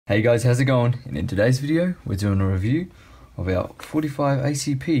Hey guys, how's it going? And in today's video, we're doing a review of our 45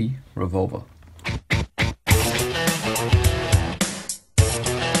 ACP Revolver.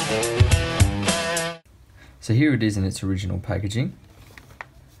 So here it is in its original packaging.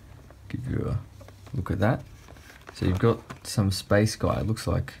 Give you a look at that. So you've got some space guy, it looks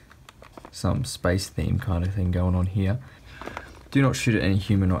like some space theme kind of thing going on here. Do not shoot at any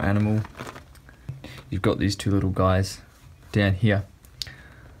human or animal. You've got these two little guys down here.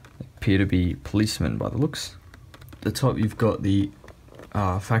 They appear to be policemen by the looks. At the top you've got the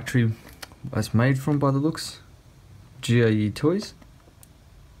factory that's made from by the looks. GIE Toys.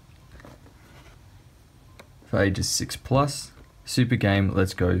 For ages 6+. Super game,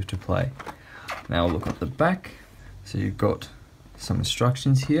 let's go to play. Now look at the back. So you've got some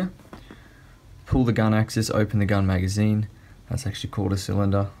instructions here. Pull the gun axis, open the gun magazine. That's actually called a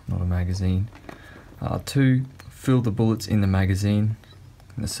cylinder, not a magazine. 2, fill the bullets in the magazine,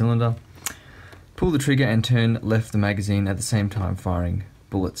 in the cylinder. Pull the trigger and turn left the magazine at the same time firing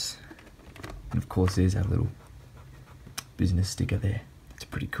bullets. And of course there's our little business sticker there. It's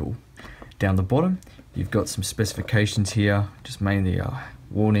pretty cool. Down the bottom, you've got some specifications here, just mainly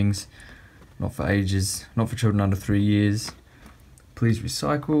warnings, not for ages, not for children under 3 years. Please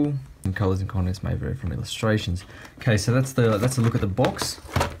recycle, and colours and contents may vary from illustrations. Okay, so that's a look at the box.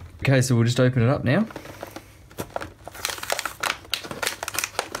 Okay, so we'll just open it up now.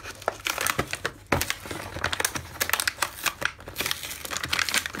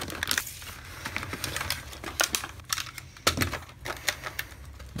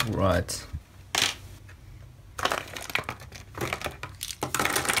 Right.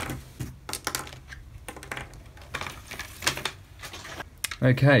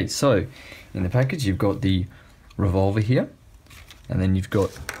 Okay, so in the package you've got the revolver here, and then you've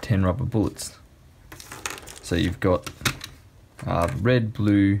got 10 rubber bullets. So you've got red,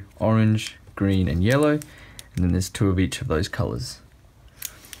 blue, orange, green and yellow, and then there's 2 of each of those colours.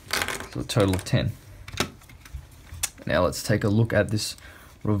 So a total of 10. Now let's take a look at this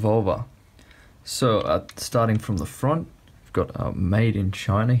revolver. So starting from the front, we've got made in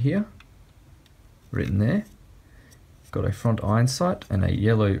China here, written there. Got a front iron sight and a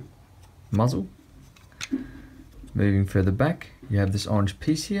yellow muzzle. Moving further back, you have this orange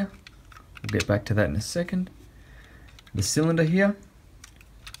piece here. We'll get back to that in a second. The cylinder here,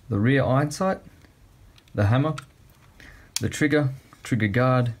 the rear iron sight, the hammer, the trigger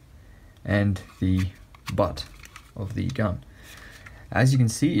guard, and the butt of the gun. As you can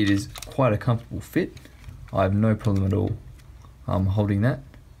see, it is quite a comfortable fit. I have no problem at all holding that.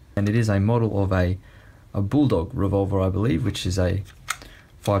 And it is a model of a Bulldog revolver, I believe, which is a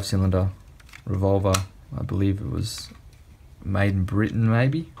 5-cylinder revolver. I believe it was made in Britain,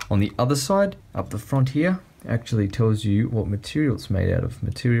 maybe. On the other side, up the front here, actually tells you what material it's made out of.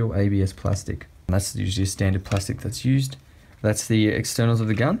 Material ABS plastic. And that's usually a standard plastic that's used. That's the externals of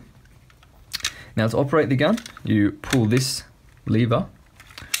the gun. Now to operate the gun, you pull this lever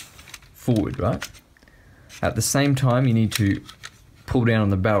forward, right? At the same time, you need to pull down on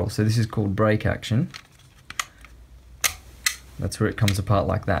the barrel. So this is called brake action. That's where it comes apart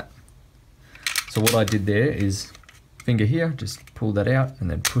like that. So what I did there is finger here, just pull that out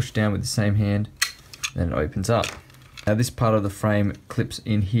and then push down with the same hand, then it opens up. Now this part of the frame clips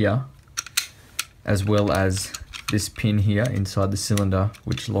in here, as well as this pin here inside the cylinder,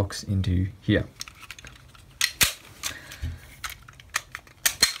 which locks into here.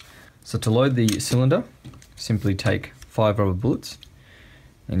 So to load the cylinder, simply take 5 rubber bullets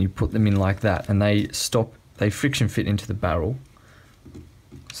and you put them in like that, and they friction fit into the barrel.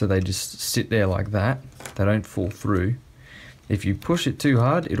 So they just sit there like that, they don't fall through. If you push it too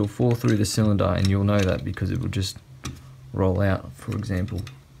hard, it'll fall through the cylinder, and you'll know that because it will just roll out, for example.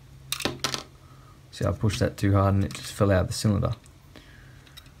 See, I pushed that too hard and it just fell out of the cylinder.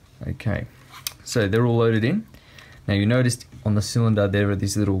 Okay, so they're all loaded in. Now you noticed on the cylinder there are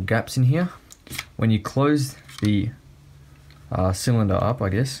these little gaps in here. When you close the cylinder up, I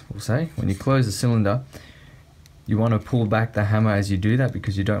guess we'll say, when you close the cylinder, you want to pull back the hammer as you do that,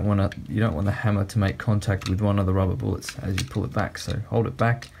 because you don't want the hammer to make contact with one of the rubber bullets as you pull it back. So hold it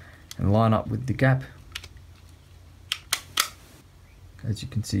back and line up with the gap. As you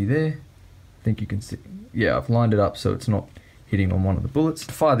can see there, I think you can see, yeah, I've lined it up so it's not hitting on one of the bullets.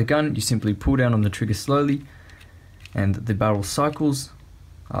 To fire the gun, you simply pull down on the trigger slowly, and the barrel cycles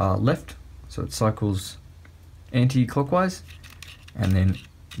left, so it cycles anti-clockwise, and then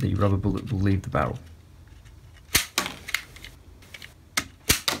the rubber bullet will leave the barrel.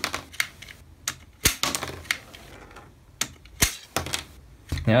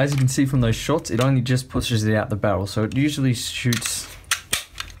 Now as you can see from those shots, it only just pushes it out the barrel, so it usually shoots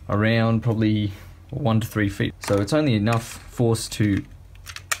around probably 1 to 3 feet. So it's only enough force to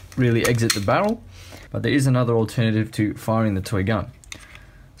really exit the barrel, but there is another alternative to firing the toy gun.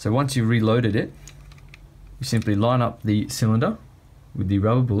 So once you've reloaded it, you simply line up the cylinder with the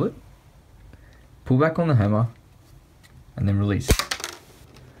rubber bullet, pull back on the hammer, and then release.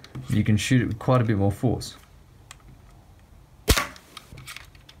 You can shoot it with quite a bit more force.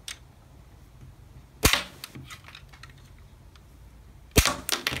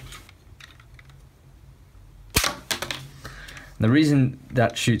 The reason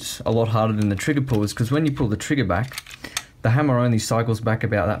that shoots a lot harder than the trigger pull is because when you pull the trigger back, the hammer only cycles back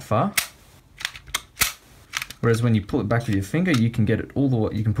about that far. Whereas when you pull it back with your finger, you can get it all the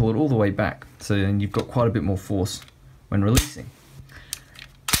way, you can pull it all the way back. So then you've got quite a bit more force when releasing.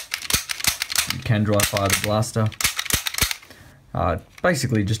 You can dry fire the blaster.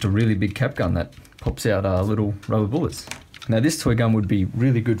 Basically just a really big cap gun that pops out little rubber bullets. Now this toy gun would be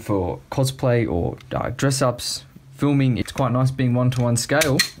really good for cosplay or dress ups, filming. It's quite nice being 1-to-1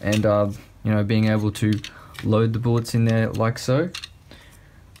 scale and you know, being able to load the bullets in there like so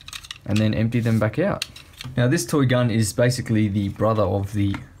and then empty them back out. Now this toy gun is basically the brother of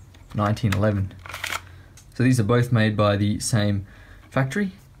the 1911. So these are both made by the same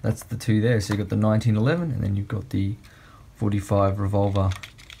factory. That's the two there. So you've got the 1911 and then you've got the 45 Revolver.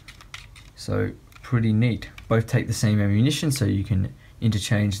 So pretty neat. Both take the same ammunition, so you can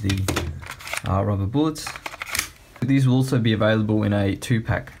interchange the rubber bullets. These will also be available in a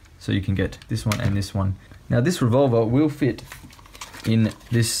 2-pack, so you can get this one and this one. Now this revolver will fit in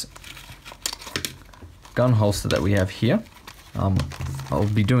this gun holster that we have here. I'll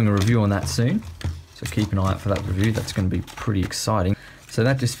be doing a review on that soon, so keep an eye out for that review. That's going to be pretty exciting. So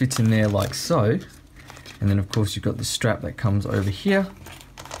that just fits in there like so, and then of course you've got the strap that comes over here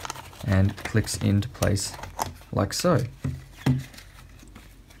and clicks into place like so.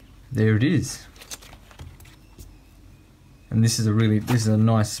 There it is. And this is a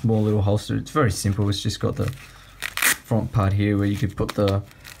nice small little holster. It's very simple. It's just got the front part here where you could put well,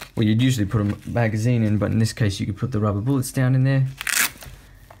 you'd usually put a magazine in, but in this case you could put the rubber bullets down in there.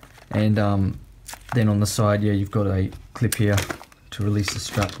 And then on the side, yeah, you've got a clip here to release the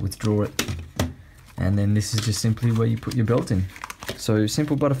strap, withdraw it. And then this is just simply where you put your belt in. So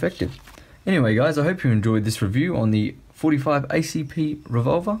simple but effective. Anyway guys, I hope you enjoyed this review on the 45 ACP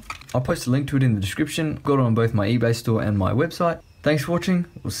Revolver. I'll post a link to it in the description. Got it on both my eBay store and my website. Thanks for watching.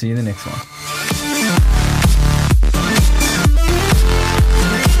 We'll see you in the next one.